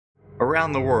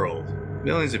Around the world,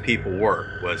 millions of people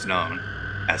work what is known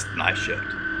as the night shift.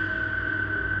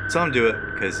 Some do it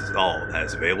because it's all that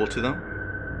is available to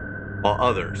them, while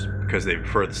others because they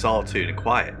prefer the solitude and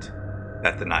quiet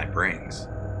that the night brings.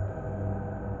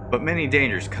 But many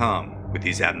dangers come with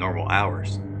these abnormal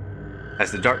hours,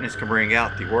 as the darkness can bring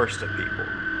out the worst of people,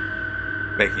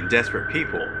 making desperate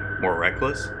people more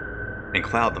reckless and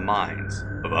cloud the minds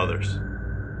of others.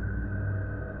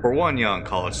 For one young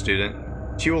college student,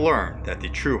 she will learn that the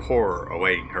true horror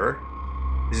awaiting her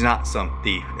is not some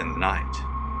thief in the night,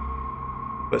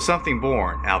 but something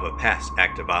born out of a past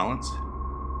act of violence,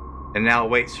 and now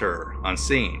awaits her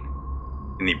unseen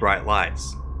in the bright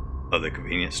lights of the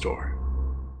convenience store.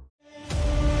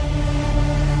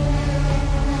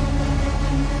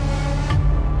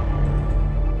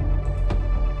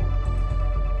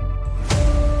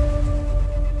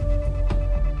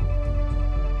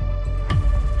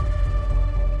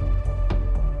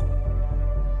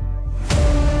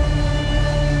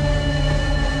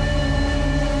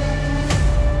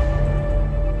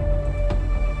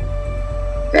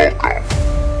 Welcome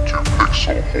to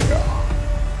Pixel Horror.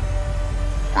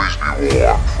 Please be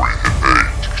warned before you hit A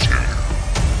to continue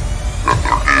that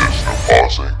there is no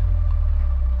pausing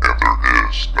and there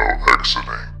is no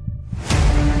exiting.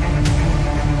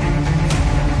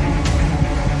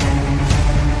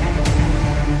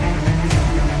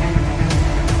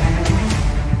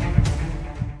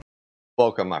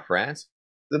 Welcome, my friends,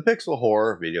 to the Pixel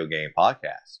Horror Video Game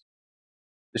Podcast.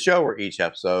 The show where each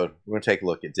episode we're going to take a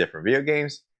look at different video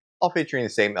games, all featuring the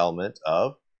same element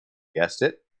of, guessed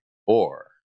it, horror.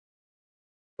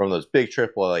 From those big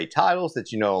AAA titles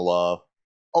that you know and love,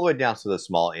 all the way down to the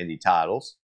small indie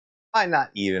titles I might not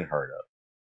even heard of.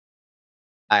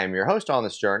 I am your host on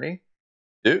this journey,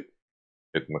 Duke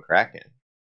McCracken.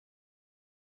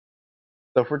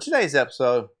 So for today's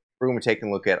episode, we're going to be taking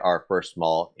a look at our first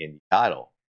small indie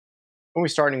title. We're going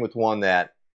to be starting with one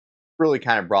that really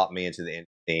kind of brought me into the indie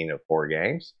scene of horror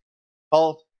games,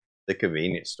 called The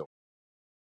Convenience Store.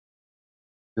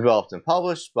 Developed and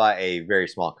published by a very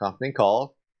small company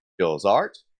called Chills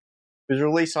Art, it was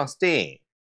released on Steam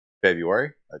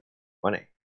February of 2020.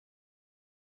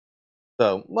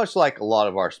 So, much like a lot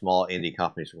of our small indie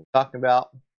companies we're talking about,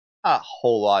 not a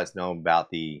whole lot is known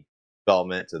about the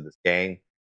development of this game,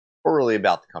 or really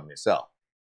about the company itself.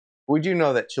 We do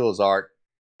know that Chills Art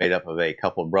is made up of a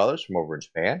couple of brothers from over in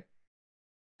Japan.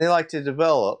 They like to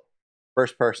develop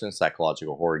first-person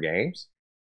psychological horror games,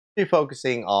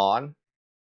 focusing on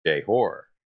J-horror.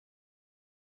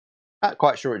 Not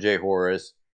quite sure what J-horror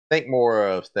is. Think more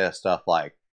of stuff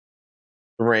like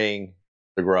The Ring,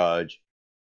 The Grudge,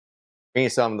 maybe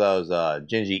some of those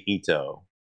Junji Ito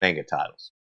manga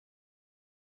titles.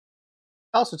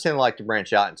 I also tend to like to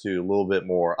branch out into a little bit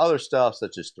more other stuff,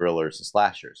 such as thrillers and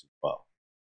slashers as well.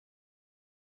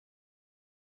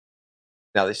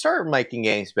 Now, they started making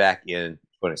games back in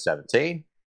 2017.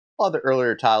 A lot of the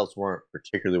earlier titles weren't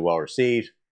particularly well received,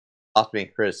 often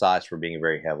being criticized for being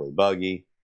very heavily buggy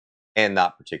and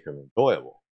not particularly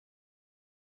enjoyable.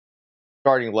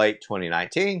 Starting late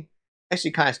 2019,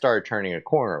 actually kind of started turning a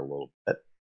corner a little bit.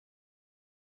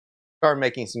 Started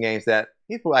making some games that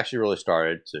people actually really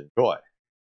started to enjoy.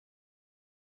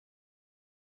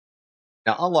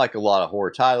 Now, unlike a lot of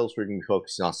horror titles, we're going to be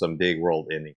focusing on some big world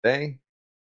ending thing.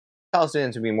 Titles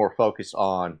tend to be more focused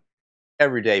on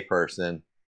everyday person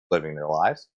living their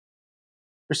lives,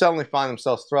 who suddenly find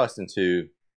themselves thrust into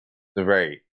a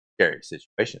very scary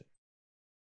situation.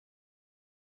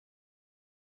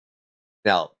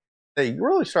 Now, they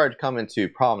really started to come into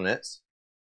prominence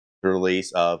with the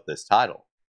release of this title.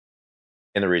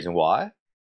 And the reason why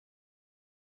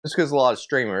is because a lot of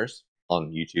streamers on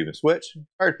YouTube and Switch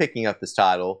started picking up this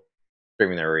title,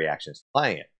 streaming their reactions to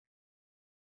playing it.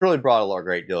 It really brought a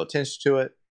great deal of attention to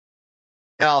it,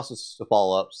 and also to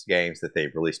follow up games that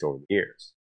they've released over the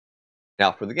years.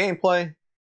 Now, for the gameplay,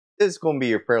 this is going to be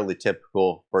your fairly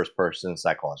typical first-person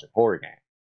psychological horror game.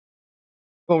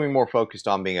 It's going to be more focused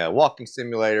on being a walking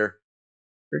simulator.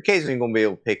 You're occasionally going to be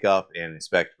able to pick up and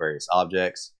inspect various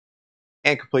objects,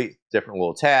 and complete different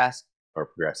little tasks, or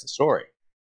progress the story.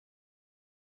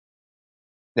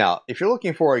 Now, if you're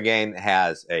looking for a game that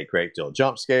has a great deal of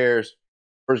jump scares,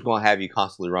 or is going to have you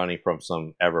constantly running from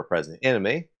some ever-present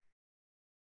enemy,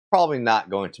 probably not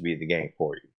going to be the game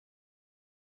for you.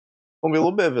 It's going to be a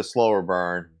little bit of a slower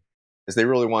burn, as they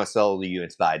really want to sell you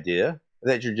into the idea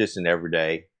that you're just an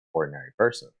everyday, ordinary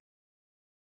person.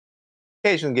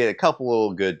 Occasionally get a couple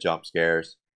little good jump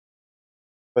scares,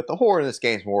 but the horror in this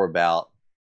game is more about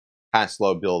kind of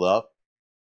slow build up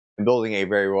and building a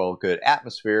very well good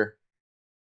atmosphere.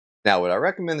 Now, would I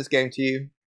recommend this game to you?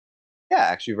 Yeah,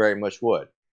 actually very much would.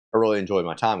 I really enjoyed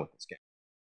my time with this game.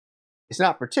 It's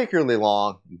not particularly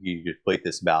long. You can complete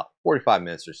this about 45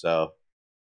 minutes or so.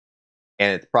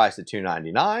 And at the price of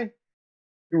 $2.99,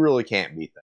 you really can't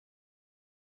beat that.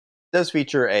 It does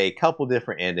feature a couple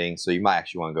different endings, so you might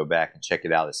actually want to go back and check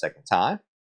it out a second time.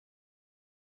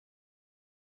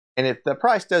 And if the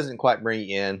price doesn't quite bring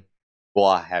you in, well,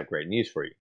 I have great news for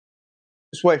you.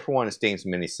 Just wait for one of Steam's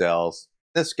mini sales.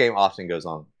 This game often goes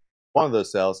on one of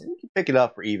those sales, and you can pick it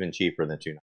up for even cheaper than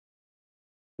 $2.99.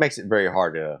 Makes it very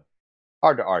hard to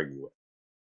argue with.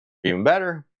 Even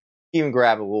better, even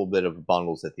grab a little bit of the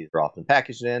bundles that these are often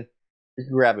packaged in. You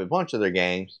can grab a bunch of their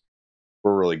games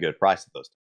for a really good price at those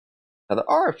times. Now, there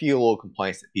are a few little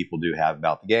complaints that people do have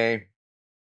about the game.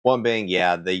 One being,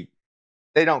 yeah, they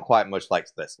don't quite much like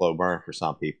that slow burn for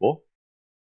some people.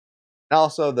 And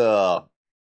also,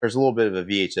 there's a little bit of a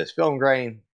VHS film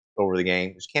grain over the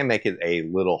game, which can make it a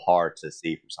little hard to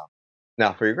see for some.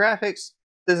 Now, for your graphics,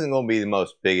 this isn't going to be the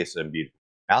most biggest and beautiful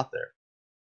out there.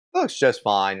 It looks just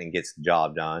fine and gets the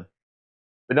job done.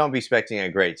 But don't be expecting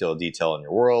a great deal of detail in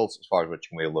your worlds as far as what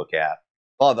you can look at.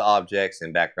 A lot of the objects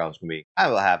and backgrounds can be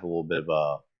kind of have a little bit of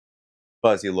a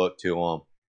fuzzy look to them.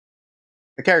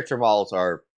 The character models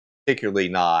are particularly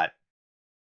not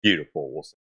beautiful, we'll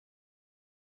say.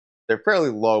 They're fairly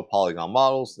low polygon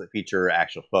models that feature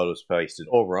actual photos pasted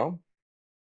over them.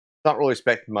 Don't really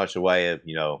expect much in the way of,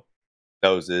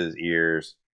 noses,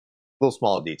 ears, little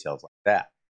small details like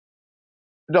that.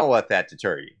 But don't let that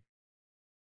deter you.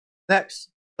 Next,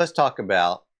 let's talk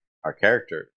about our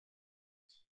character.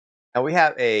 Now, we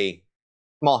have a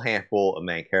small handful of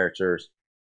main characters.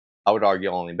 I would argue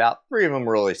only about 3 of them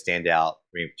really stand out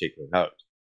for any particular note.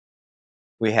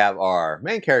 We have our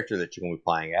main character that you're going to be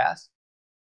playing as,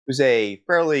 who's a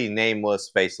fairly nameless,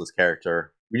 faceless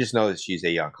character. We just know that she's a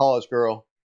young college girl.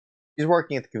 She's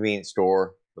working at the convenience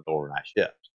store with the overnight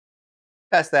shift.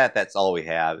 Past that, that's all we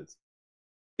have. It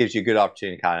gives you a good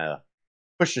opportunity to kind of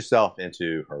push yourself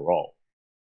into her role.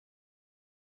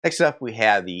 Next up, we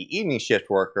have the evening shift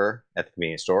worker at the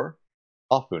convenience store,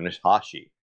 called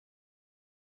Funahashi.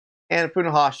 And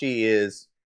Funahashi is,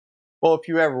 well, if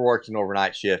you ever worked an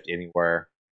overnight shift anywhere,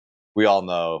 we all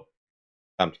know,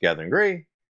 come together and agree,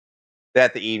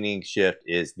 that the evening shift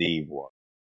is the worst.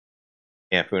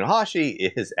 And Funahashi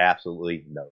is absolutely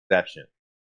no exception.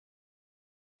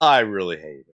 I really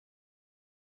hate it.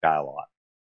 Got a lot.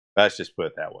 Let's just put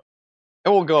it that way.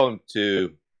 And we'll go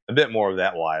into a bit more of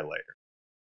that why later.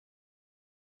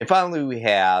 And finally, we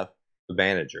have the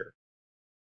manager.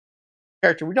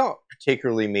 Character we don't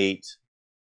particularly meet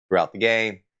throughout the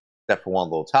game, except for one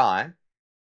little time.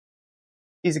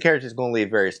 He's the character who's going to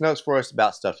leave various notes for us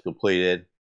about stuff completed,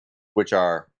 which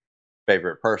our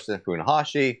favorite person,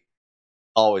 Funahashi,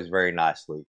 always very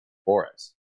nicely for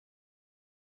us.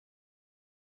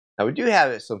 Now, we do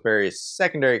have some various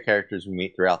secondary characters we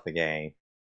meet throughout the game,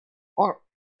 or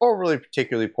really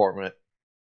particularly important.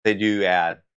 They do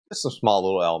add just some small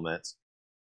little elements,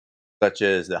 such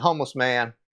as the homeless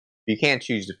man. You can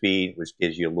choose to feed, which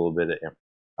gives you a little bit of information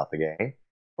about the game,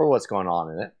 or what's going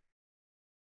on in it.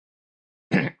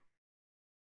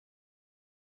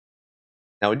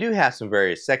 Now, we do have some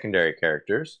various secondary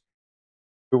characters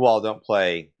who, while don't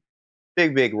play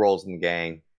big roles in the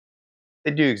game, they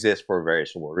do exist for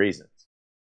various little reasons.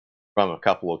 From a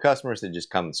couple of customers that just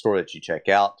come in the store that you check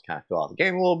out to kind of fill out the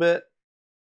game a little bit,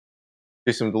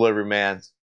 to some delivery men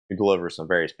who deliver some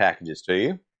various packages to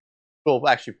you, who will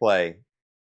actually play a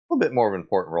little bit more of an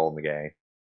important role in the game.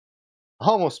 A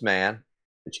homeless man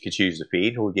that you can choose to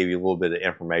feed, who will give you a little bit of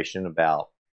information about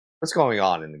what's going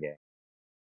on in the game.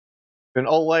 An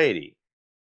old lady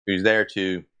who's there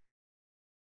to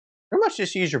pretty much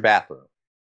just use your bathroom.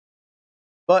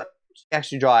 But she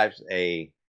actually drives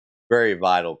a very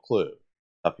vital clue to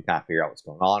help you kind of figure out what's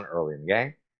going on early in the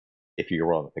game, if you're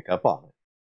willing to pick up on it.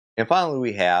 And finally,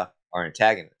 we have our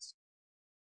antagonist.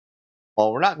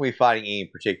 While we're not going to be fighting any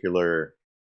particular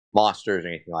monsters or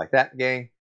anything like that in the game,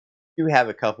 we do have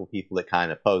a couple people that kind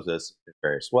of oppose us in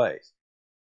various ways.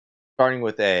 Starting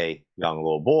with a young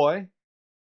little boy,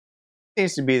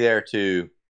 seems to be there to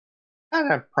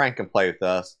kind of prank and play with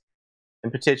us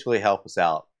and potentially help us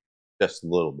out just a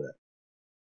little bit.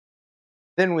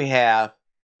 Then we have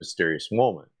Mysterious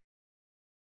Woman.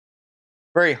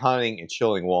 Very hunting and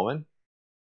chilling woman.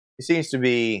 She seems to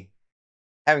be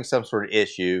having some sort of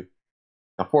issue.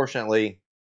 Unfortunately,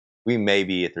 we may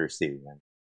be at the receiving end.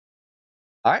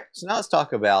 Alright, so now let's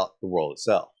talk about the world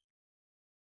itself.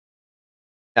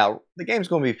 Now, the game's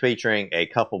going to be featuring a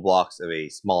couple blocks of a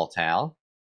small town.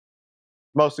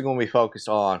 Mostly going to be focused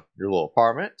on your little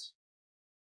apartment.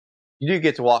 You do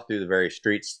get to walk through the various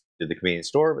streets to the convenience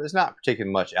store, but there's not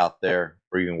particularly much out there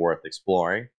or even worth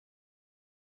exploring.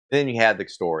 Then you have the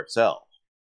store itself.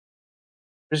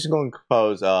 This is going to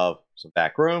compose of some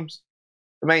back rooms,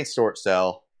 the main store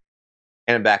itself,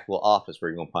 and a back little office where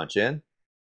you're going to punch in.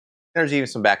 There's even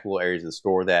some back little areas of the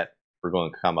store that are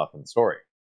going to come up in the story.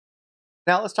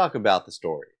 Now let's talk about the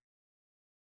story.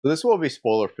 So this will be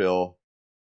spoiler filled,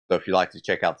 so if you'd like to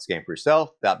check out this game for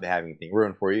yourself without having anything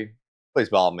ruined for you, please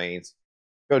by all means,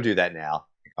 go do that now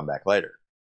and come back later.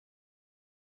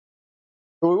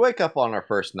 So we wake up on our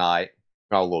first night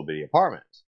in our little bitty apartment.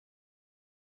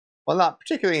 Well, not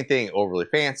particularly anything overly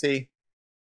fancy.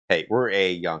 Hey, we're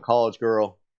a young college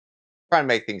girl trying to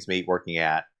make things meet working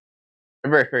at a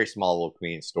very, very small little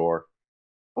convenience store.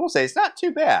 I will say it's not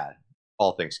too bad,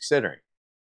 all things considering.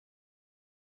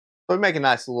 So we make a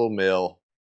nice little meal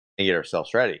and get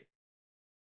ourselves ready.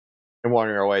 And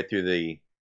wandering our way through the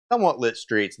somewhat lit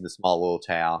streets of the small little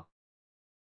town,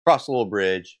 cross a little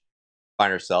bridge,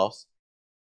 find ourselves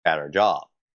at our job.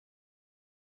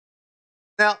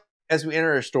 Now, as we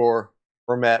enter a store,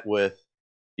 we're met with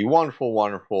the wonderful,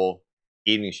 wonderful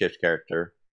evening shift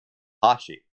character,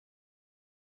 Hashi.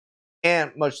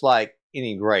 And much like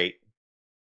any great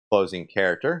closing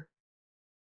character,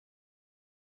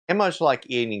 and much like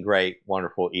any great,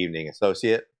 wonderful evening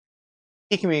associate,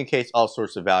 he communicates all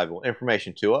sorts of valuable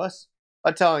information to us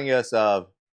by telling us of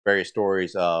various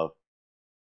stories of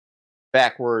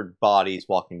backward bodies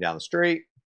walking down the street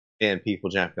and people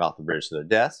jumping off the bridge to their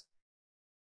deaths.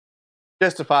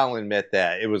 Just to finally admit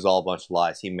that it was all a bunch of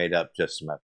lies he made up just to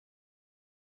mess.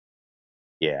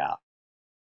 Yeah,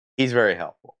 he's very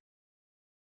helpful.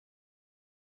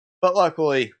 But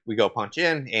luckily, we go punch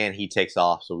in and he takes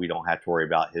off so we don't have to worry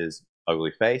about his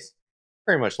ugly face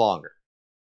very much longer.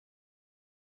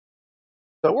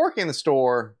 So working in the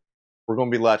store, we're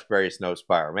going to be left various notes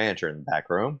by our manager in the back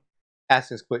room,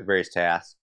 asking us to complete various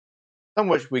tasks, some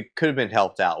of which we could have been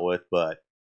helped out with, but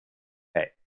hey,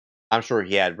 I'm sure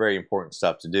he had very important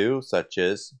stuff to do, such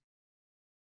as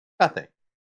nothing.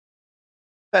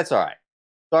 That's alright.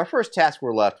 So our first task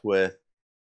we're left with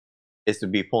is to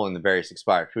be pulling the various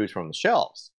expired foods from the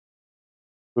shelves.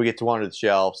 We get to wander the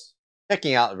shelves,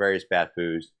 checking out the various bad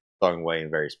foods, throwing away in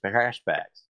various trash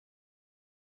bags.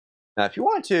 Now, if you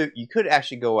wanted to, you could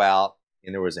actually go out,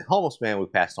 and there was a homeless man we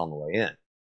passed on the way in.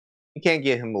 You can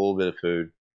get him a little bit of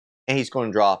food, and he's going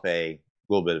to drop a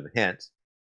little bit of a hint,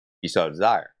 if you so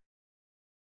desire.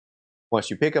 Once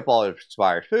you pick up all the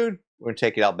expired food, we're going to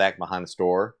take it out back behind the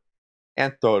store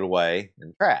and throw it away in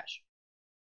the trash.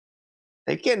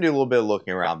 Now, you can do a little bit of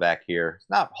looking around back here. It's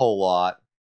not a whole lot.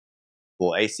 A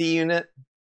little AC unit,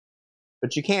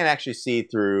 but you can actually see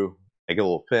through a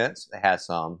little fence that has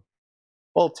some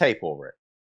little tape over it.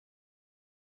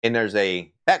 And there's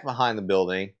a back behind the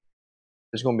building,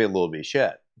 there's going to be a little bit of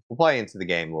shed. We'll play into the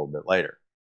game a little bit later.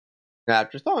 Now,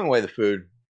 after throwing away the food,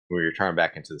 we return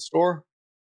back into the store.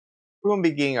 We're going to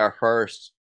be getting our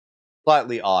first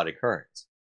slightly odd occurrence.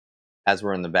 As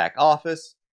we're in the back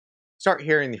office, start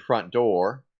hearing the front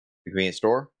door, the convenience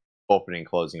store, opening and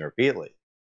closing repeatedly.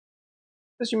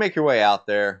 As you make your way out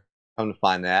there, come to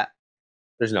find that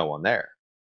there's no one there.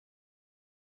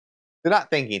 They're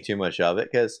not thinking too much of it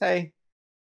because, hey,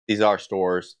 these are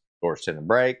stores. Stores tend to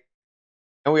break.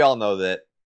 And we all know that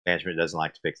management doesn't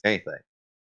like to fix anything.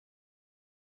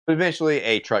 But eventually,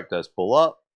 a truck does pull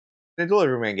up. And the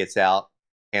delivery man gets out,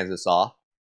 hands us off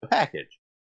a package.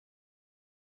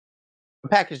 A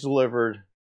package delivered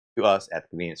to us at the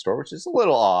convenience store, which is a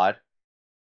little odd.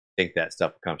 I think that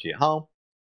stuff will come to you at home.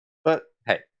 But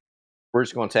hey, we're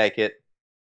just going to take it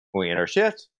when we end our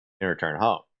shift and return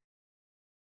home.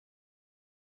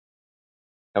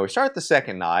 Now we start the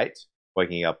second night,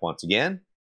 waking up once again,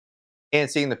 and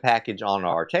seeing the package on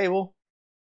our table.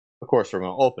 Of course, we're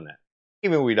going to open it,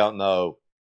 even if we don't know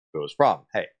who it was from.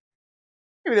 Hey,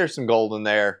 maybe there's some gold in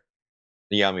there,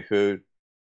 the yummy food,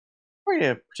 or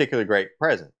even a particularly great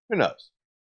present. Who knows?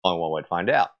 Only one way to find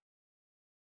out.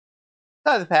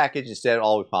 Inside the package, instead,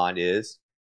 all we find is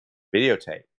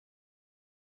videotape.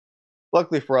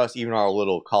 Luckily for us, even our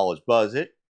little college budget,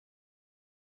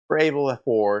 we're able to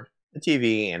afford a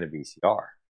TV and a VCR.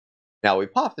 Now we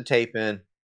pop the tape in, and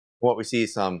what we see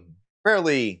is some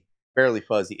fairly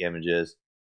fuzzy images,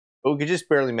 but we could just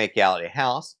barely make out a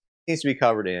house. It needs to be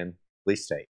covered in police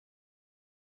tape.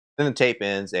 Then the tape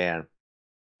ends, and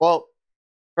well,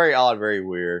 very odd, very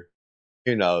weird.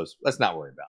 Who knows? Let's not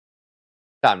worry about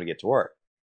it. Time to get to work.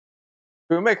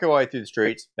 We make our way through the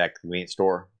streets, back to the convenience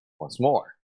store once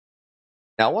more.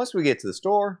 Now, once we get to the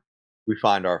store, we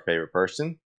find our favorite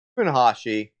person,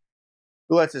 Funahashi,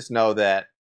 who lets us know that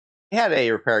he had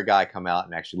a repair guy come out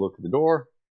and actually look at the door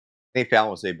he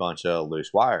found was a bunch of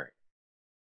loose wiring.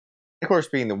 Of course,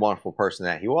 being the wonderful person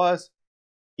that he was,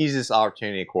 he used this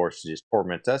opportunity, of course, to just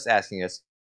torment us, asking us,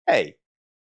 hey,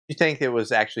 you think it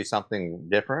was actually something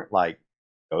different, like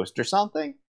ghost or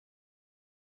something?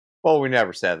 Well, we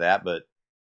never said that, but,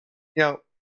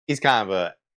 he's kind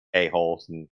of a-hole.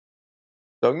 And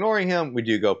so ignoring him, we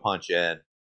do go punch in and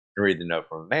read the note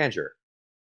from the manager,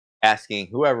 asking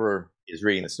whoever is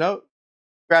reading this note,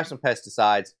 grab some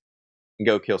pesticides and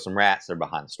go kill some rats that are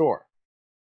behind the store.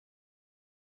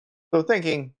 So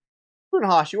thinking,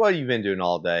 Funahashi, what have you been doing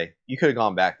all day? You could have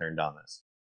gone back there and done this.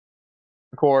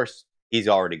 Of course, he's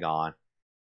already gone.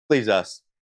 Leaves us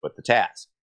with the task.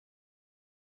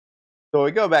 So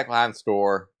we go back behind the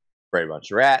store, spray a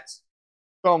bunch of rats,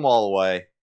 throw them all away.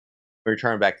 We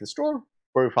return back to the store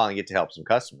where we finally get to help some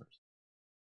customers.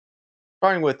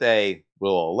 Starting with a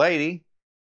little old lady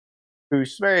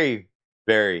who's very,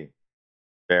 very,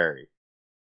 very,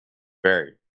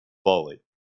 very slowly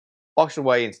walks her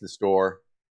way into the store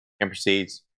and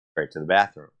proceeds straight to the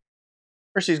bathroom,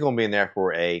 where she's going to be in there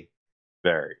for a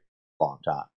very long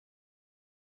time.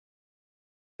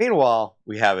 Meanwhile,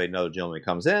 we have another gentleman who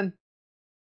comes in,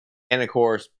 and of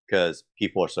course, because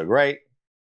people are so great,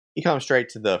 he comes straight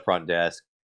to the front desk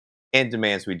and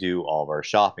demands we do all of our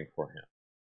shopping for him.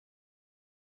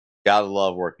 Gotta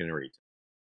love working in retail.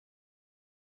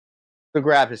 So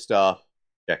grab his stuff,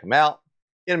 check him out,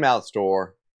 get him out of the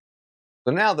store.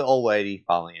 So now the old lady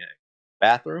finally in the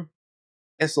bathroom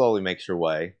and slowly makes her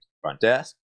way to the front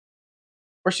desk,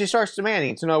 where she starts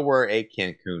demanding to know where a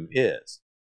Ken-kun is,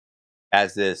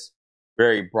 as this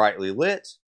very brightly lit,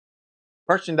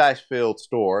 merchandise-filled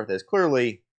store that's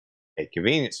clearly a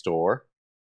convenience store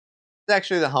is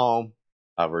actually the home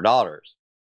of her daughters.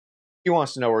 She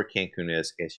wants to know where Ken-kun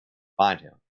is in case she can find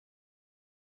him.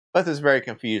 But this very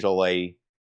confused old lady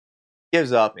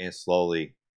gives up and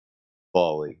slowly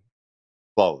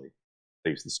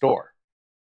leaves the store.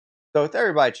 So with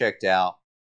everybody checked out,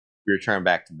 we return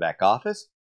back to the back office,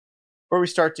 where we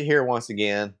start to hear once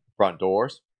again the front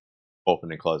doors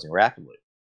open and closing rapidly.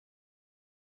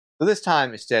 So this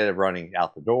time, instead of running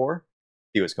out the door,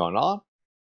 see what's going on,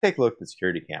 take a look at the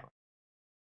security camera.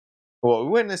 What we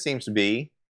witness seems to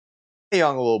be a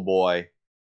young little boy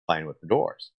playing with the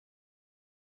doors.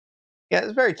 Yeah,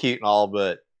 it's very cute and all,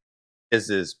 but this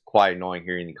is quite annoying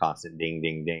hearing the constant ding,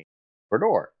 ding, ding for a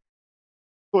door.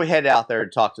 So we head out there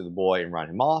to talk to the boy and run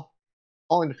him off,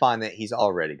 only to find that he's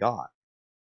already gone.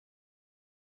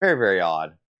 Very, very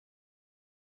odd.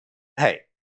 Hey,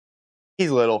 he's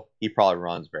little. He probably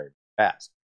runs very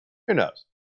fast. Who knows?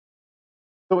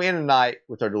 So we end the night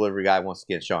with our delivery guy once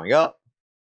again showing up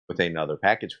with another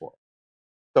package for us.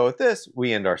 So with this,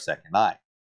 we end our second night.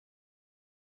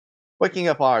 Waking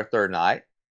up on our third night,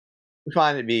 we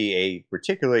find it to be a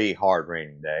particularly hard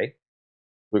raining day.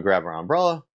 We grab our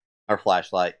umbrella, our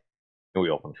flashlight, and we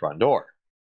open the front door.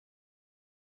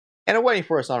 And awaiting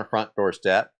for us on our front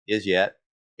doorstep is yet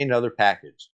another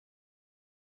package.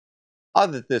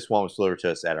 Odd that this one was delivered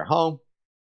to us at our home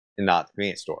and not the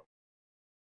convenience store.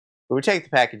 But we take the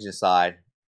package inside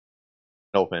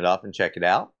and open it up and check it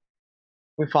out.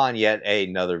 We find yet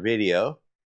another video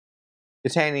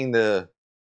containing the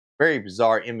very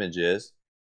bizarre images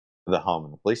of the home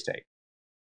and the police station.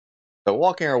 So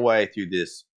walking our way through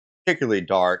this particularly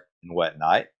dark and wet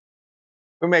night,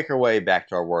 we make our way back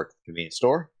to our work at the convenience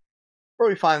store, where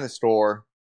we find the store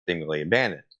seemingly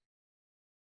abandoned.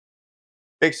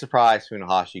 Big surprise,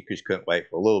 Funahashi, because she couldn't wait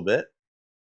for a little bit.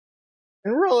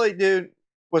 And really, dude,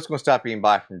 what's going to stop you and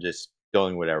buy from just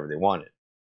doing whatever they wanted?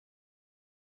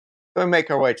 So we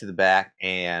make our way to the back,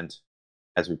 and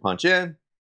as we punch in,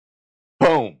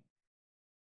 boom!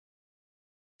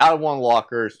 Out of one of the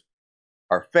lockers,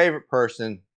 our favorite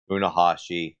person,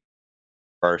 Funahashi,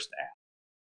 burst out.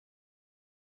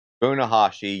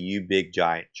 Funahashi, you big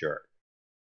giant jerk.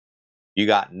 You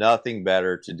got nothing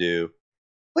better to do,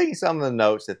 completing some of the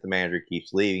notes that the manager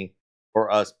keeps leaving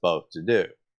for us both to do.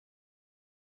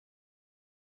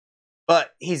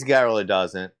 But he's guy really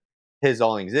doesn't. His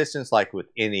only existence, like with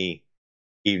any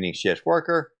evening shift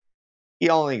worker, he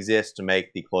only exists to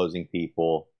make the closing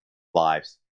people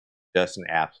lives just an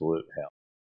absolute hell.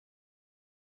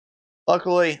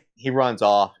 Luckily, he runs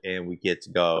off and we get to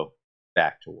go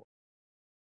back to work.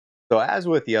 So as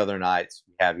with the other nights,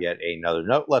 we have yet another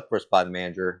note left for us by the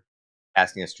manager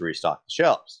asking us to restock the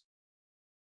shelves.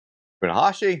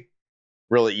 Funahashi,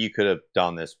 really, you could have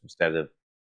done this instead of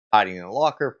hiding in the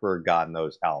locker for God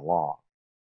knows how long.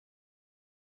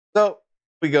 So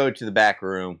we go to the back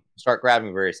room, start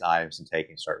grabbing various items and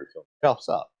start refilling the shelves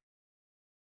up.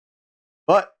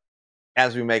 But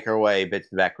as we make our way a bit to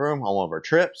the back room on one of our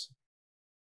trips,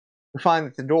 we find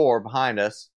that the door behind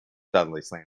us suddenly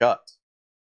slams shut.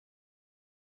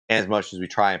 And as much as we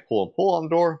try and pull on the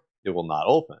door, it will not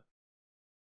open.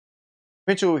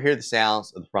 Eventually, we hear the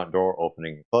sounds of the front door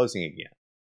opening and closing again.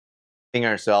 Thinking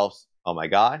to ourselves, oh my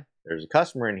god, there's a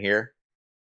customer in here.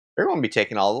 They're going to be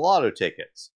taking all the lotto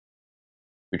tickets.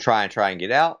 We try and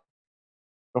get out.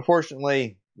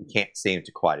 Unfortunately, we can't seem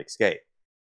to quite escape.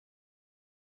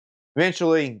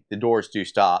 Eventually, the doors do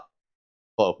stop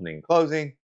opening and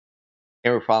closing,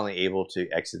 and we're finally able to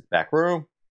exit the back room.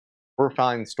 We're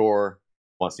finding the store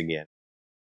once again.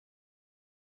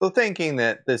 So thinking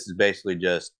that this is basically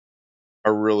just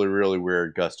a really, really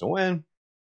weird gust of wind,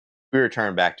 we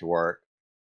return back to work.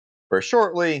 Very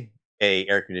shortly, a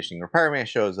air conditioning repairman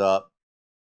shows up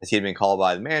as he had been called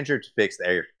by the manager to fix the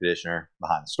air conditioner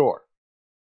behind the store.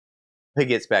 He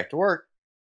gets back to work,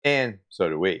 and so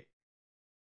do we.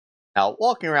 Now,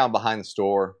 walking around behind the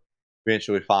store, we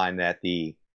eventually find that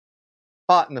the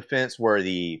spot in the fence where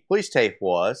the police tape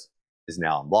was is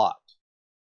now unblocked.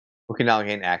 We can now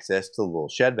gain access to the little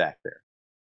shed back there.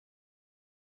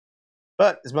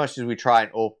 But as much as we try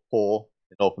and pull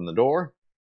and open the door,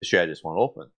 the shed just won't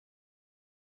open.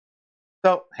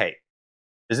 So, hey,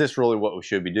 is this really what we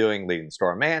should be doing, leaving the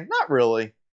store unmanned? Not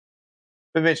really.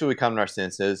 But eventually we come to our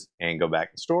senses and go back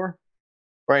to the store,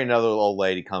 where another old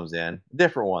lady comes in, a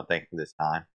different one, thankfully this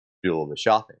time, to do a little bit of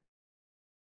shopping.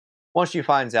 Once she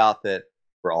finds out that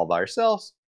we're all by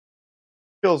ourselves,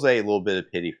 she feels a little bit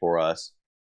of pity for us,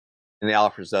 and they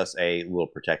offers us a little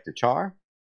protective charm,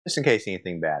 just in case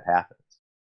anything bad happens.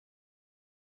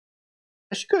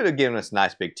 She could have given us a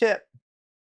nice big tip.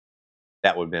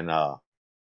 That would have been a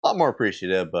lot more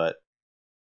appreciative, but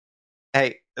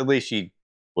hey, at least she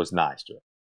was nice to us.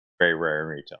 Very rare in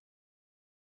retail.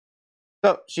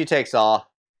 So she takes off,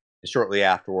 and shortly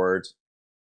afterwards,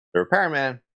 the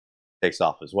repairman takes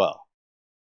off as well.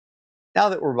 Now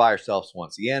that we're by ourselves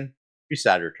once again, we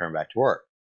decide to return back to work,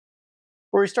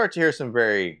 where we start to hear some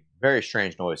very, very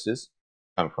strange noises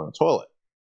coming from the toilet.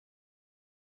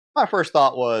 My first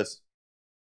thought was,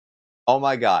 oh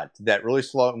my god, did that really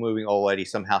slow moving old lady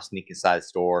somehow sneak inside the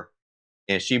store,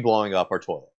 and is she blowing up our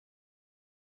toilet?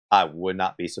 I would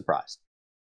not be surprised.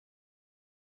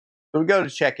 So we go to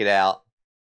check it out,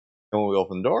 and when we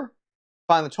open the door,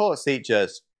 find the toilet seat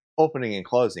just opening and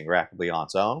closing rapidly on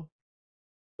its own,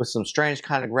 with some strange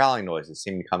kind of growling noises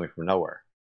seeming coming from nowhere.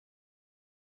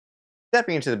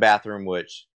 Stepping into the bathroom,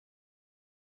 which,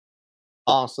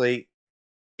 honestly,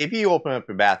 if you open up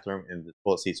your bathroom and the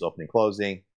toilet seat's opening and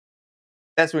closing,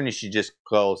 that's when you should just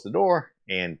close the door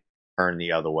and turn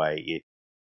the other way.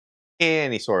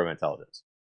 Any sort of intelligence.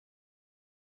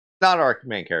 Not our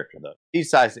main character, though. She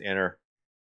decides to enter,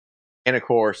 and of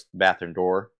course, the bathroom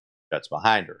door shuts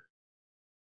behind her.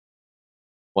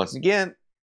 Once again,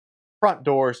 front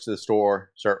doors to the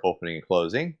store start opening and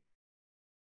closing,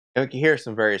 and we can hear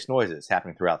some various noises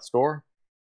happening throughout the store.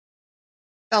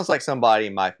 Sounds like somebody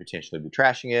might potentially be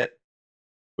trashing it,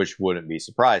 which wouldn't be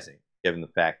surprising, given the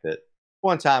fact that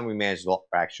one time we managed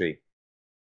to,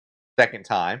 second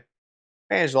time,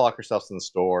 managed to lock ourselves in the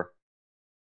store,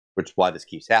 which is why this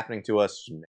keeps happening to us.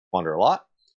 We wonder a lot.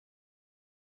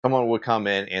 Someone would come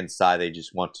in and decide they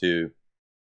just want to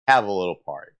have a little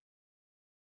party.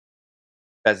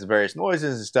 As the various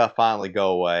noises and stuff finally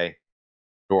go away,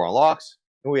 the door unlocks,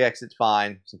 and we exit to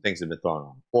find some things have been thrown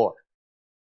on the floor.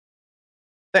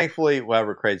 Thankfully,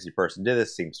 whatever crazy person did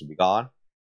this seems to be gone.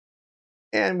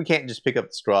 And we can't just pick up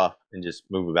the stuff and just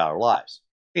move about our lives.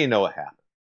 We know what happened.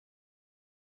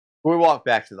 We walk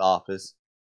back to the office,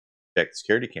 check the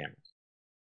security cameras.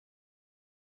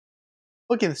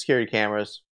 Looking at the security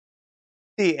cameras,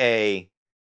 see a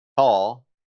tall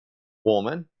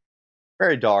woman,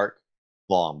 very dark,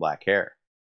 long black hair,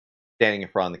 standing in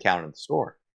front of the counter of the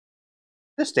store.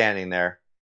 Just standing there,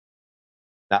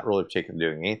 not really particularly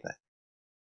doing anything.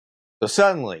 So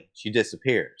suddenly, she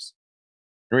disappears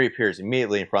and reappears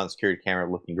immediately in front of the security camera,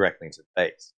 looking directly into the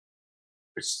face,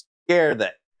 which scared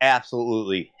the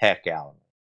absolutely heck out of me.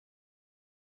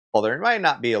 While there might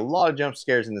not be a lot of jump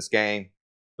scares in this game,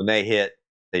 when they hit,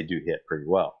 they do hit pretty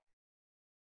well.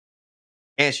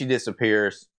 And she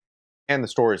disappears, and the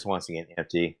store is once again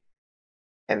empty.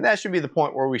 And that should be the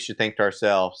point where we should think to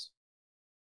ourselves,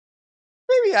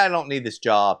 maybe I don't need this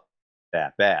job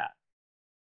that bad.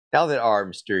 Now that our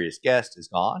mysterious guest is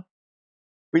gone,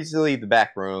 we just leave the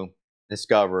back room and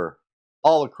discover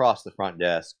all across the front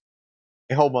desk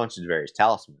a whole bunch of various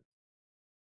talismans.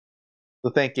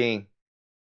 So thinking, you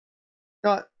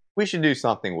know what, we should do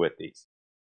something with these.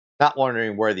 Not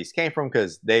wondering where these came from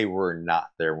because they were not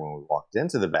there when we walked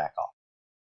into the back office.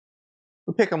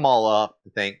 We pick them all up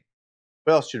and think,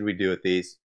 what else should we do with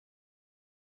these?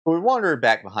 But we wandered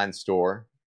back behind the store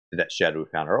to that shed we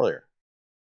found earlier.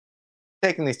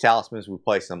 Taking these talismans, we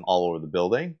place them all over the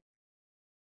building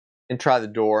and try the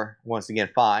door. Once again,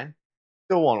 fine.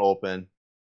 Still won't open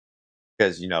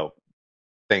because,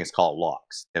 things called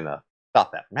locks and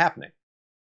stop that from happening.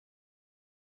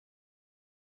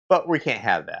 But we can't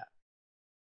have that.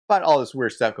 Despite all this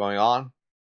weird stuff going on,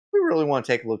 we really want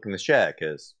to take a look in the shed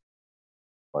because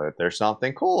what if there's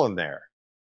something cool in there?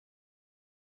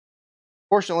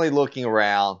 Fortunately, looking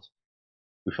around,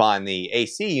 we find the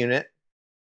AC unit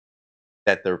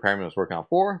that the repairman was working on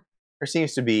for. There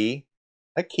seems to be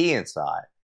a key inside.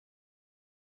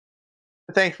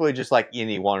 But thankfully, just like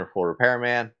any wonderful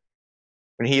repairman,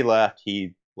 when he left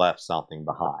something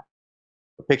behind.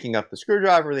 But picking up the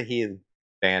screwdriver that he had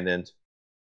abandoned,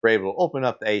 we're able to open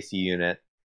up the AC unit,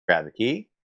 grab the key,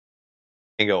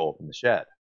 and go open the shed.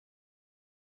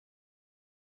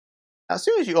 Now, as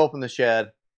soon as you open the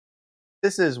shed,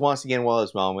 this is once again one of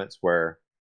those moments where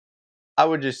I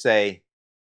would just say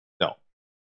no.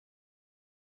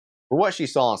 For what she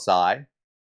saw inside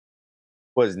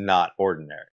was not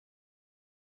ordinary.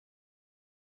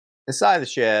 Inside the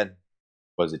shed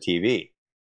was a TV.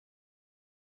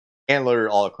 And littered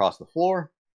all across the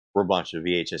floor were a bunch of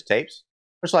VHS tapes,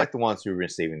 much like the ones we were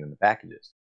receiving in the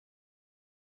packages.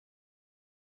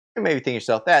 You may be thinking to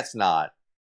yourself, that's not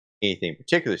anything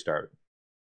particularly disturbing.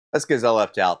 That's because I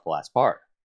left out the last part.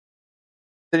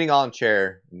 Sitting on a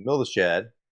chair in the middle of the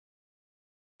shed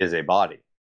is a body.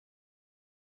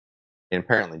 An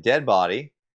apparently dead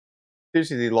body due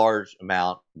to the large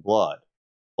amount of blood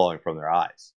flowing from their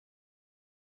eyes.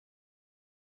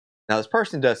 Now, this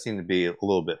person does seem to be a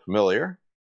little bit familiar.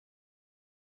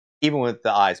 Even with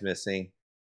the eyes missing,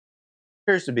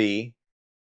 appears to be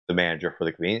the manager for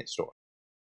the convenience store.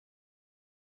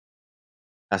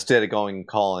 Instead of going and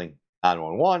calling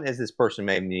 911, as this person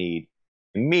may need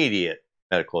immediate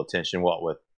medical attention, what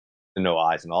with the no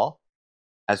eyes and all.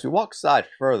 As we walk aside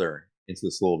further into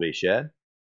this little bitty shed,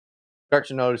 start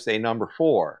to notice a number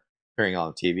 4 appearing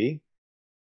on the TV,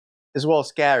 as well as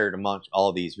scattered amongst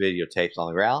all these videotapes on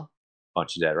the ground, a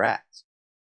bunch of dead rats.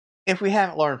 If we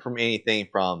haven't learned from anything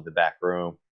from the back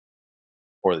room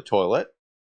or the toilet,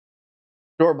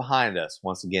 the door behind us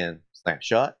once again slams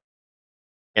shut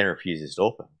and refuses to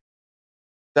open.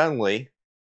 Suddenly,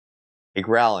 a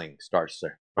growling starts to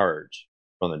emerge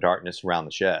from the darkness around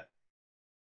the shed.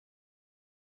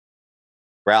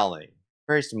 Growling,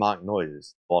 very demonic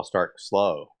noises, will start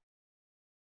slow,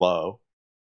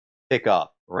 pick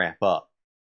up, ramp up,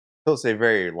 until it's a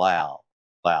very loud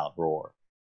roar.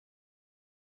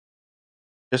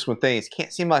 Just when things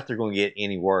can't seem like they're going to get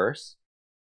any worse,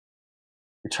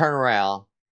 we turn around,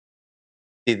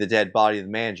 see the dead body of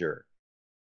the manager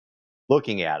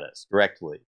looking at us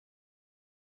directly.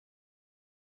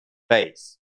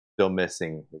 Face still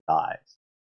missing his eyes.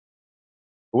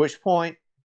 At which point,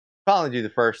 we finally do the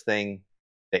first thing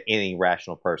that any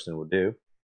rational person would do,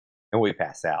 and we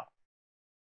pass out.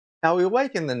 Now, we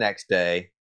awaken the next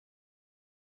day,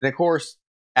 and of course,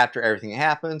 after everything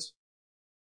happens,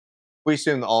 we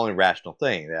assume the only rational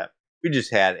thing, that we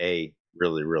just had a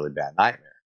really, really bad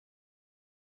nightmare.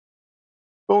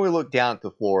 But when we look down at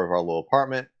the floor of our little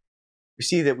apartment, we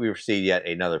see that we received yet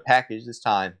another package, this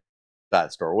time inside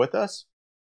the store with us,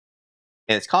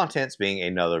 and its contents being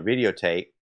another videotape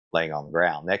laying on the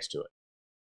ground next to it.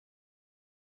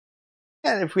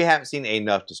 And if we haven't seen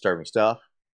enough disturbing stuff,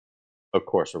 of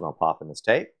course we're going to pop in this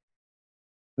tape.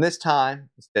 And this time,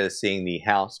 instead of seeing the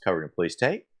house covered in police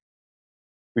tape,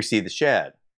 we see the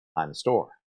shed behind the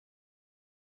store.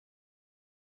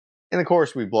 And of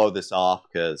course we blow this off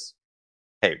because,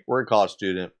 hey, we're a college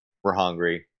student, we're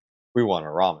hungry, we want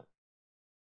our ramen.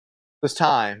 It's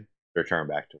time to return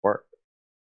back to work.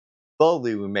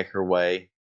 Slowly we make our way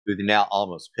through the now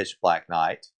almost pitch black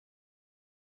night,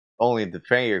 only the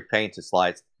very faintest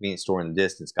lights of the convenience store in the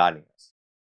distance guiding us.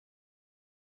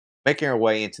 Making our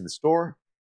way into the store,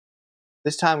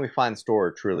 this time we find the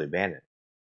store truly abandoned.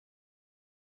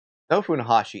 No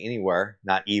Funahashi anywhere,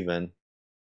 not even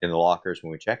in the lockers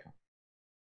when we check them.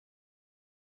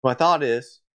 My thought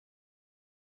is,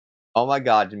 oh my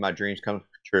god, did my dreams come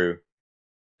true?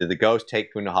 Did the ghost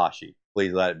take Funahashi?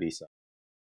 Please let it be so.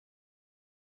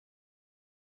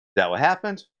 Is that what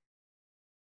happened?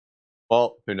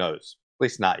 Well, who knows? At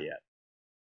least not yet.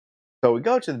 So we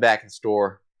go to the back of the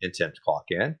store and attempt to clock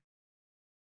in.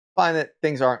 Find that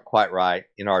things aren't quite right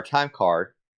and our time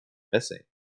card missing.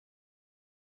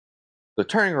 So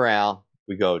turning around,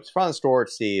 we go to the front of the store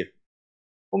to see if,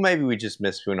 well, maybe we just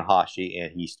missed Funahashi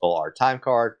and he stole our time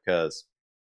card because,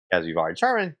 as we've already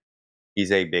determined,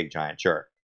 he's a big giant jerk.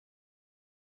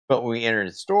 But when we enter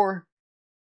the store,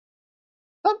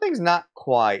 something's not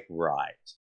quite right.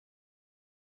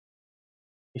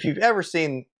 If you've ever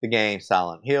seen the game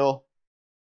Silent Hill,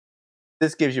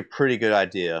 this gives you a pretty good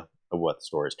idea of what the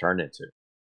story's turned into.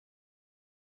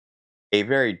 A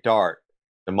very dark,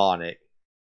 demonic,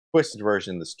 twisted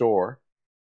version of the store,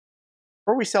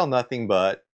 where we sell nothing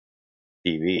but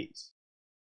TVs.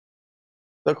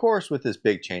 So of course, with this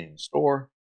big change in the store,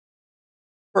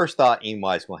 first thought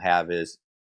anybody's going to have is,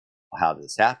 well, how did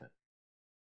this happen?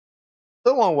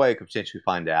 So one way you could potentially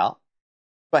find out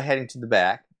by heading to the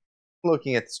back,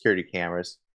 looking at the security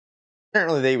cameras.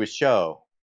 Certainly they would show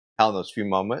how in those few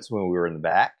moments when we were in the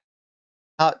back,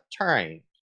 how it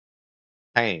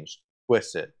changed,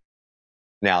 twisted,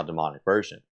 now demonic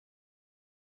version.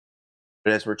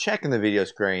 But as we're checking the video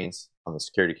screens on the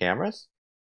security cameras,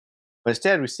 what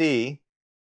instead we see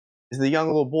is the young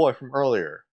little boy from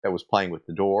earlier that was playing with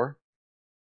the door,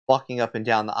 walking up and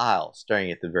down the aisle,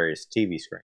 staring at the various TV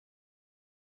screens.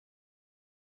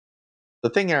 So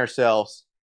thinking to ourselves,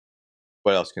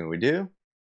 what else can we do?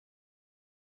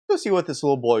 Go see what this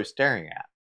little boy is staring at.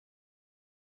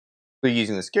 So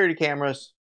using the security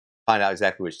cameras, find out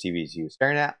exactly which TVs he was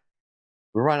staring at.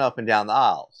 We run up and down the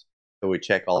aisles, so we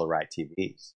check all the right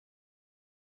TVs.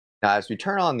 Now as we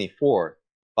turn on the fourth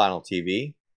final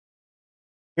TV,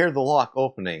 hear the lock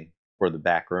opening for the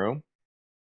back room.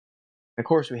 And of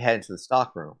course we head into the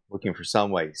stock room, looking for some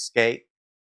way to escape,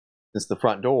 since the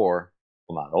front door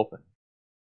will not open.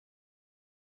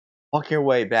 Walking our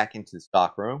way back into the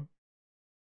stock room,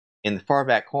 in the far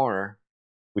back corner,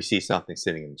 we see something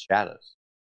sitting in the shadows.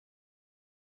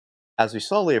 As we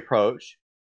slowly approach,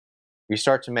 we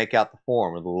start to make out the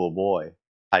form of the little boy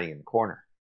hiding in the corner.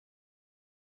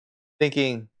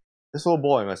 Thinking, this little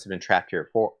boy must have been trapped here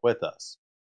with us.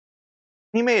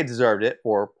 He may have deserved it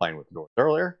for playing with the doors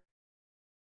earlier,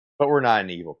 but we're not an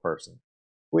evil person.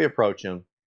 We approach him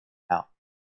out.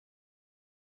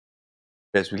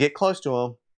 As we get close to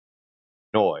him,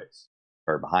 noise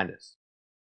heard behind us.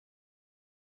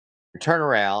 We turn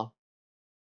around,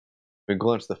 we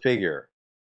glimpse the figure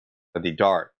of the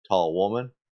dark, tall woman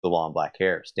with the long black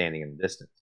hair standing in the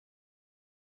distance.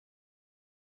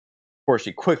 Of course,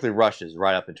 she quickly rushes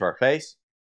right up into our face,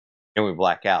 and we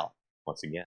black out once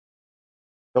again.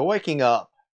 So waking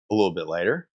up a little bit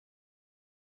later,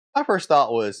 my first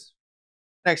thought was,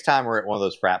 next time we're at one of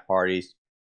those frat parties,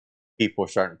 people are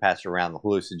starting to pass around the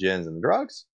hallucinogens and the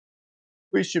drugs,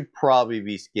 we should probably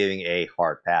be giving a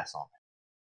hard pass on it.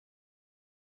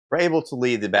 We're able to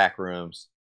leave the back rooms,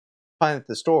 find that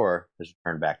the store has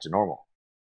returned back to normal.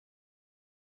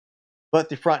 But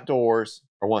the front doors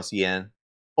are once again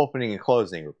opening and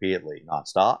closing repeatedly,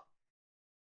 non-stop.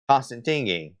 Constant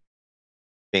dinging,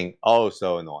 being oh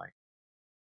so annoying.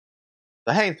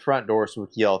 So heading to the front door so we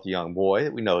can yell at the young boy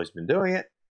that we know has been doing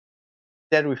it.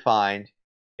 Instead we find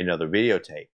another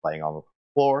videotape playing on the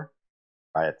floor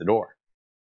right at the door.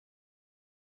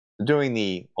 Doing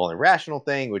the only rational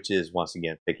thing, which is once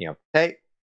again picking up the tape,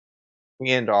 we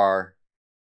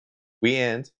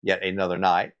end yet another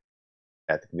night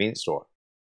at the convenience store.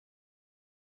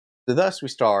 So thus we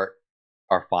start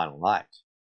our final night.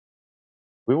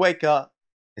 We wake up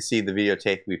and see the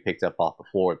videotape we picked up off the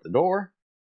floor at the door,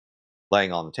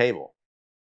 laying on the table.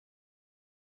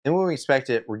 And when we expect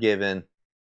it, we're given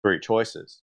 3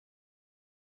 choices.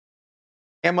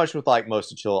 And much with like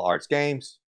most of Chill Arts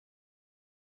games,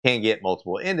 can get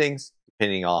multiple endings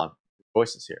depending on the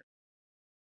choices here.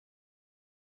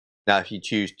 Now, if you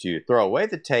choose to throw away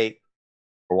the tape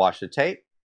or watch the tape,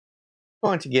 you're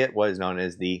going to get what is known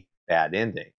as the bad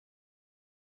ending.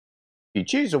 If you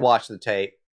choose to watch the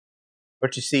tape,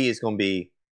 what you see is going to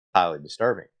be highly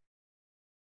disturbing.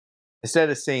 Instead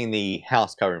of seeing the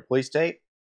house covered in police tape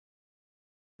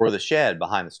or the shed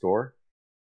behind the store,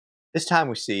 this time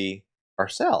we see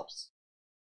ourselves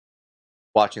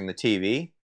watching the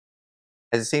TV,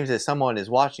 as it seems that someone is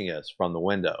watching us from the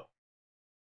window.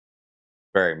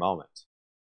 Very moment.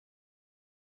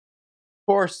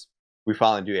 Of course, we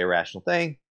finally do a rational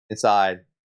thing. Decide,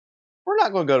 we're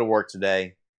not going to go to work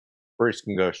today. We're just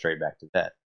going to go straight back to bed.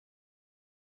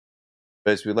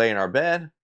 But as we lay in our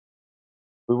bed,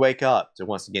 we wake up to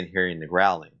once again hearing the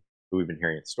growling that we've been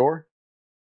hearing at the store,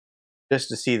 just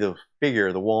to see the figure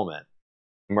of the woman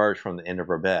emerge from the end of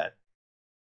our bed,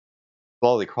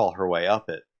 slowly crawl her way up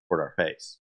it toward our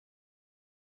face.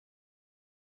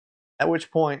 At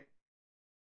which point,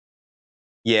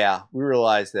 yeah, we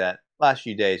realized that last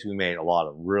few days we made a lot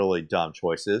of really dumb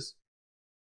choices,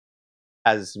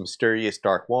 as this mysterious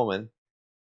dark woman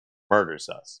murders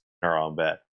us in our own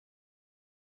bed.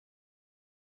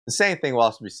 The same thing will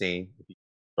also be seen if you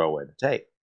throw away the tape.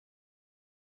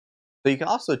 So you can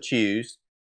also choose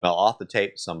mail off the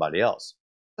tape to somebody else,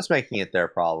 thus making it their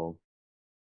problem,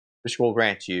 which will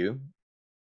grant you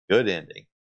a good ending.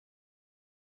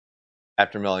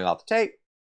 After mailing off the tape,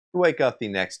 you wake up the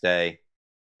next day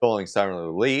feeling suddenly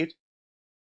relieved,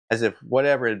 as if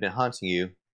whatever had been hunting you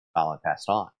finally passed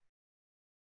on.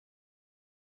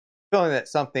 Feeling that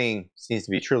something seems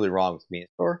to be truly wrong with the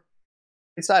convenience store,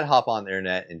 you decide to hop on the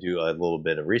internet and do a little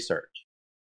bit of research.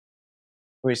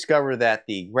 We discover that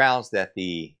the grounds that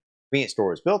the convenience store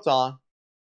was built on,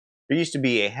 there used to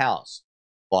be a house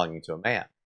belonging to a man.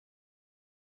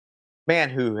 A man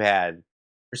who had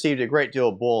received a great deal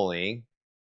of bullying,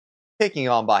 picking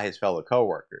on by his fellow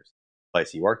co-workers, the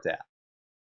place he worked at.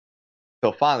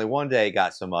 So finally one day it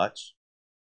got so much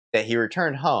that he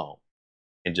returned home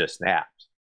and just snapped.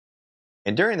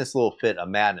 And during this little fit of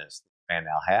madness the man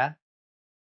now had,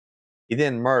 he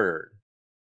then murdered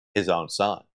his own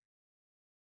son.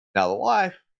 Now the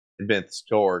wife had been at the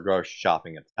store grocery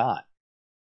shopping at the time.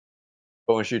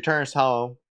 But when she returns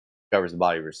home, discovers the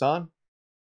body of her son,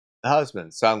 the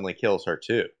husband suddenly kills her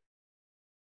too,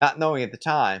 not knowing at the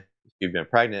time she'd been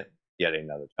pregnant with yet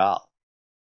another child.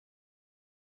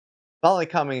 Finally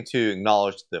coming to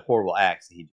acknowledge the horrible acts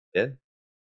that he did,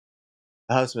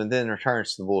 the husband then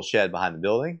returns to the little shed behind the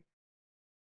building,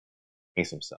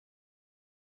 hangs himself.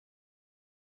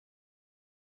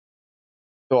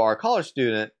 So our college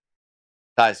student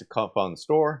decides to phone the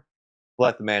store to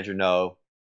let the manager know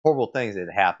horrible things that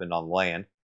had happened on the land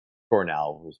the store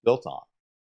now was built on.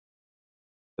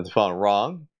 But the phone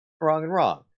rung,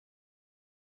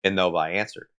 and nobody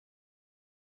answered.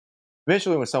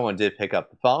 Eventually, when someone did pick up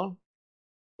the phone,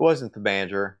 it wasn't the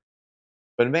manager,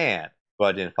 but a man who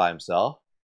identified himself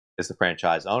as the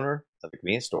franchise owner of the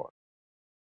convenience store,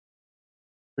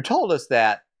 who told us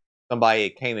that somebody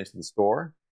came into the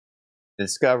store and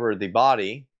discovered the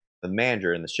body of the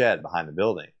manager in the shed behind the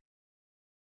building,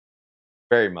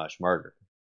 very much murdered.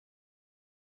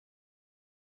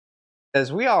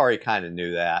 As we already kind of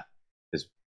knew that, because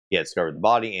he had discovered the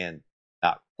body and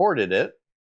not reported it,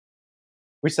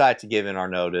 we decided to give in our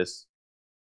notice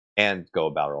and go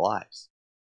about our lives.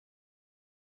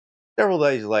 Several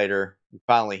days later, we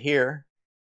finally hear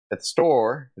that the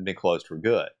store had been closed for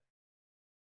good,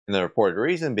 and the reported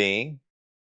reason being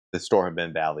the store had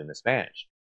been badly mismanaged.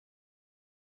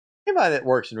 Anybody that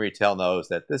works in retail knows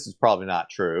that this is probably not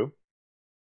true,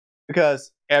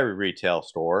 because every retail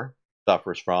store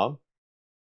suffers from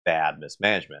bad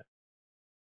mismanagement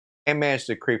and managed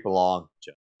to creep along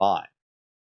just fine.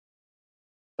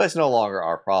 But it's no longer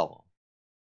our problem.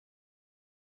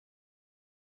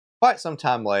 Quite some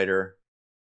time later,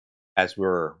 as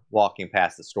we're walking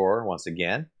past the store once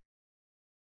again,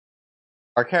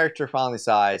 our character finally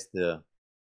decides to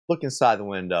look inside the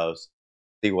windows,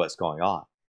 see what's going on.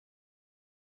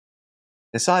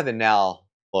 Inside the now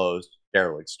closed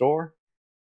derelict store,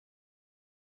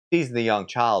 he sees the young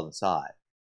child inside,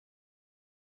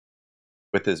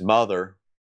 with his mother,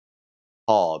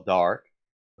 tall, dark,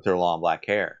 with her long black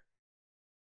hair,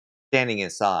 standing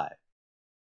inside,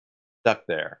 stuck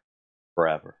there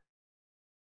forever.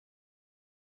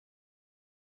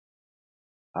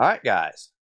 Alright guys,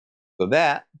 so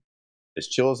that is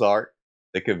Chill's Art,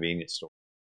 the convenience store.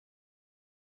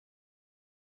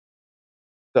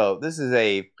 So this is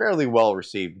a fairly well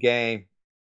received game.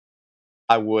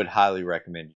 I would highly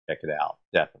recommend you check it out,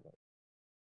 definitely.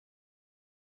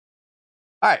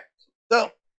 Alright, so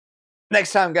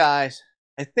next time guys,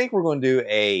 I think we're going to do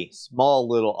a small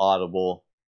little audible.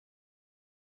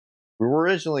 We were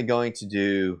originally going to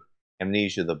do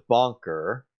Amnesia the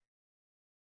Bunker.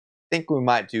 I think we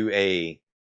might do a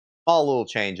small little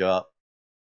change up.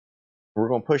 We're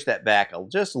going to push that back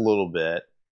just a little bit,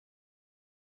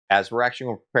 as we're actually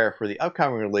going to prepare for the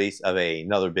upcoming release of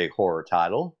another big horror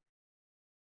title.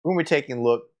 We're going to be taking a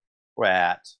look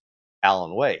at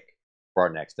Alan Wake for our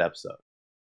next episode.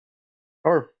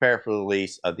 We're prepare for the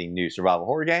release of the new survival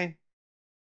horror game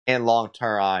and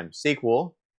long-term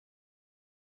sequel,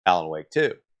 Alan Wake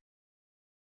 2.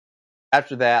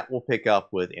 After that, we'll pick up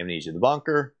with Amnesia the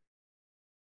Bunker.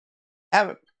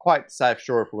 Haven't quite decided for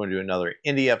sure if we're going to do another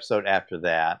indie episode after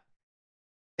that. I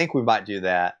think we might do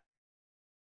that.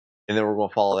 And then we're going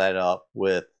to follow that up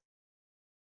with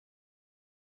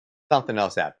something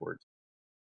else afterwards.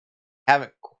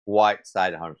 Haven't quite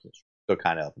decided 100%. Still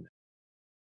kind of up in there.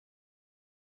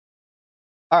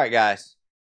 Alright guys,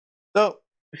 so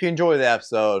if you enjoy the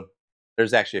episode,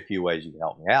 there's actually a few ways you can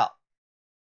help me out.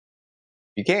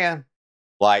 If you can,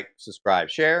 like, subscribe,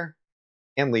 share,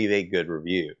 and leave a good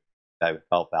review. That would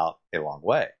help out a long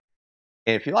way.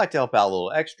 And if you'd like to help out a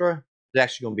little extra, there's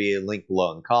actually going to be a link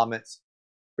below in the comments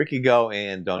where you can go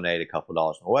and donate a couple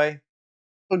dollars my way.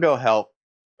 will go help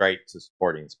straight to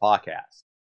supporting this podcast.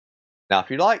 Now, if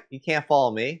you'd like, you can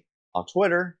follow me on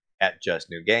Twitter at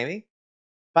JustNewGaming.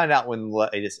 Find out when the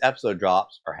latest episode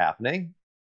drops are happening.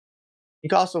 You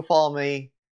can also follow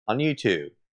me on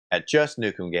YouTube at Just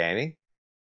Nukem Gaming,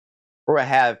 where I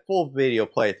have full video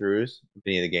playthroughs of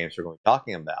any of the games we're going to be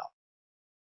talking about,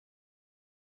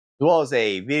 as well as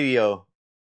a video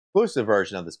exclusive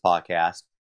version of this podcast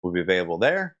will be available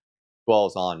there, as well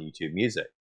as on YouTube Music.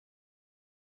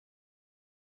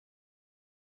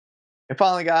 And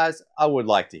finally, guys, I would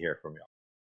like to hear from you.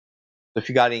 So if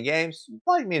you got any games you'd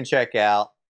like me to check out,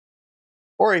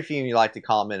 or if you'd like to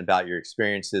comment about your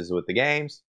experiences with the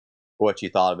games, or what you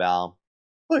thought about them,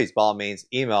 please, by all means,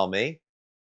 email me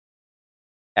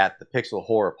at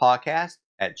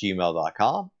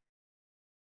thepixelhorrorpodcast@gmail.com,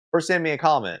 or send me a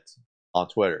comment on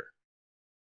Twitter.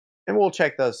 And we'll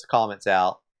check those comments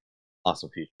out on some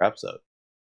future episodes.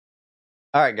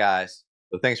 Alright, guys.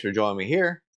 So thanks for joining me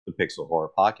here, the Pixel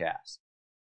Horror Podcast.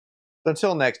 So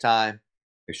until next time,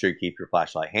 make sure you keep your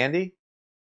flashlight handy,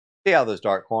 stay out of those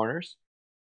dark corners,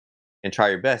 and try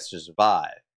your best to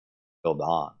survive till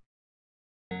dawn.